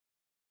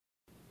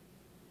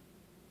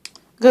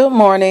Good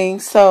morning.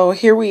 So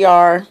here we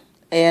are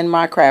in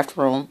my craft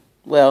room.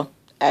 Well,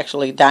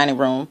 actually dining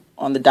room,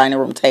 on the dining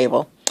room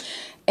table.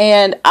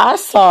 And I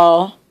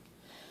saw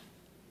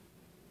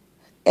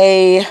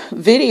a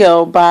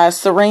video by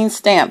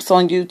Serenesstamping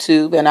on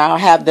YouTube, and I'll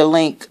have the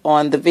link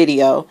on the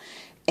video.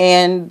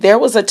 And there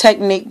was a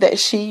technique that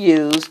she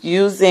used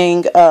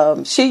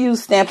she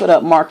used Stampin'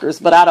 Up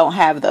markers, but I don't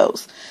have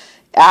those.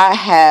 I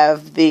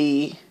have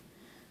the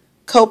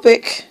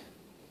Copic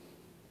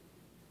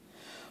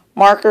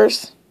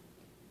markers,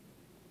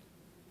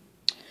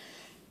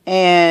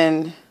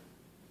 and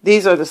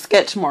these are the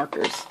sketch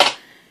markers.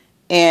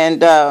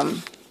 And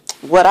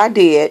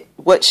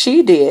what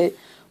she did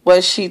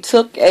was she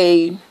took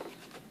a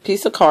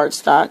piece of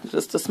cardstock,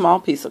 just a small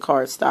piece of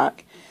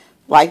cardstock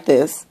like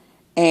this,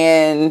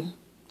 and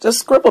just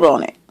scribbled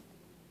on it,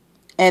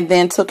 and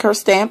then took her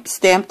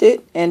stamped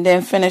it, and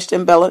then finished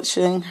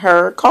embellishing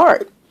her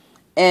card.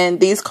 And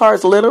these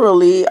cards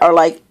literally are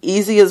like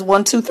easy as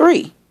 1, 2,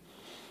 3.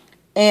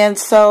 And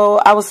so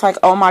I was like,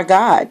 oh my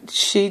God,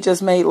 she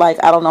just made like,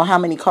 I don't know how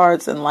many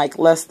cards in like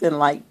less than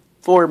like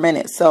 4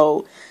 minutes.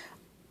 So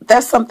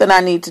that's something I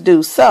need to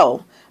do.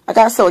 So I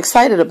got so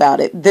excited about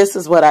it. This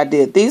is what I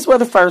did. These were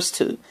the first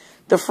two,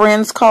 the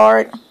friends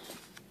card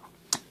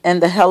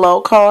and the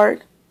hello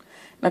card.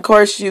 And of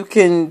course you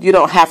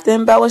don't have to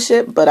embellish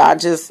it, but I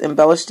just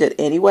embellished it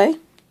anyway.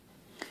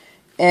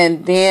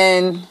 And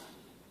then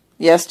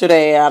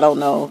yesterday, I don't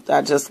know,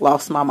 I just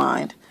lost my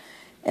mind.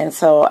 And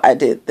so I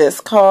did this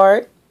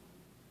card.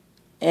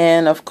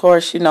 And of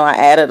course, I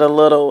added a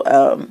little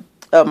of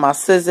my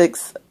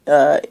Sizzix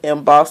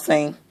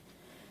embossing.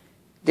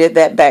 Did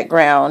that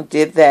background,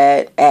 did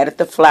that, added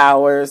the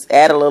flowers,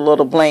 added a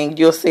little bling.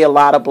 You'll see a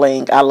lot of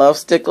bling. I love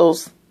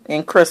stickles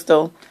and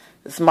crystal.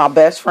 It's my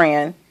best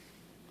friend.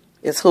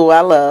 It's who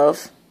I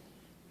love.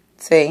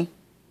 See?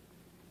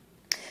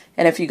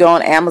 And if you go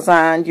on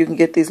Amazon, you can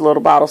get these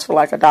little bottles for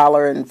like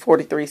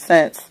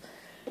 $1.43.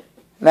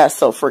 That's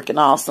so freaking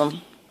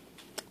awesome.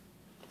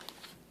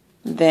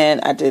 Then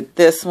I did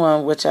this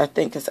one, which I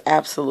think is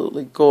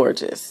absolutely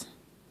gorgeous.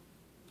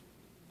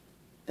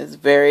 It's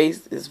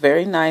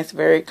very nice,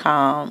 very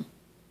calm.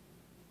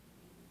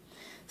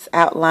 It's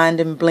outlined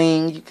in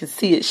bling. You can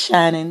see it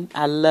shining.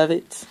 I love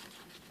it.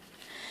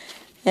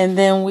 And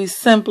then we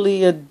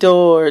simply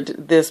adored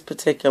this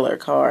particular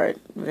card.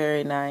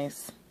 Very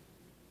nice.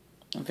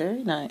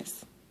 Very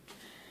nice.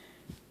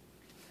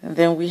 And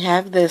then we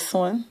have this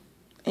one.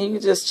 And you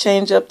can just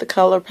change up the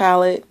color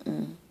palette.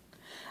 And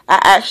I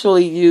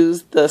actually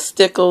used the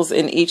stickles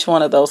in each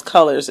one of those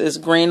colors. It's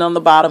green on the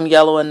bottom,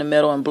 yellow in the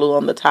middle, and blue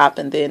on the top.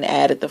 And then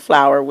added the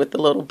flower with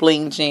the little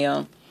bling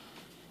gem.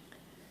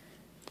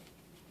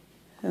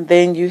 And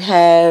then you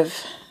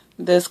have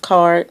this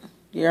card.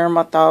 You're in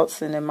my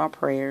thoughts and in my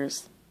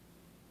prayers.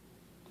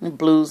 And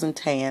blues and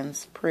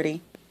tans.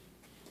 Pretty.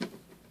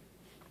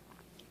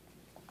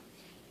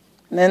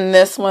 And then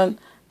this one.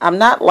 I'm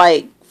not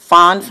like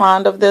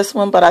fond of this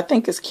one, but I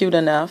think it's cute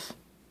enough.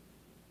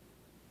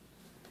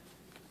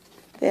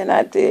 Then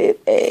I did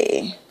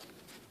a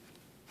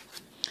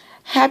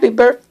happy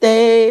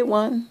birthday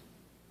one.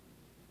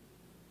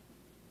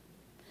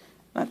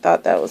 I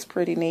thought that was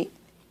pretty neat.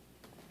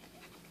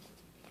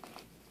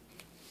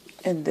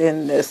 And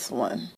then this one.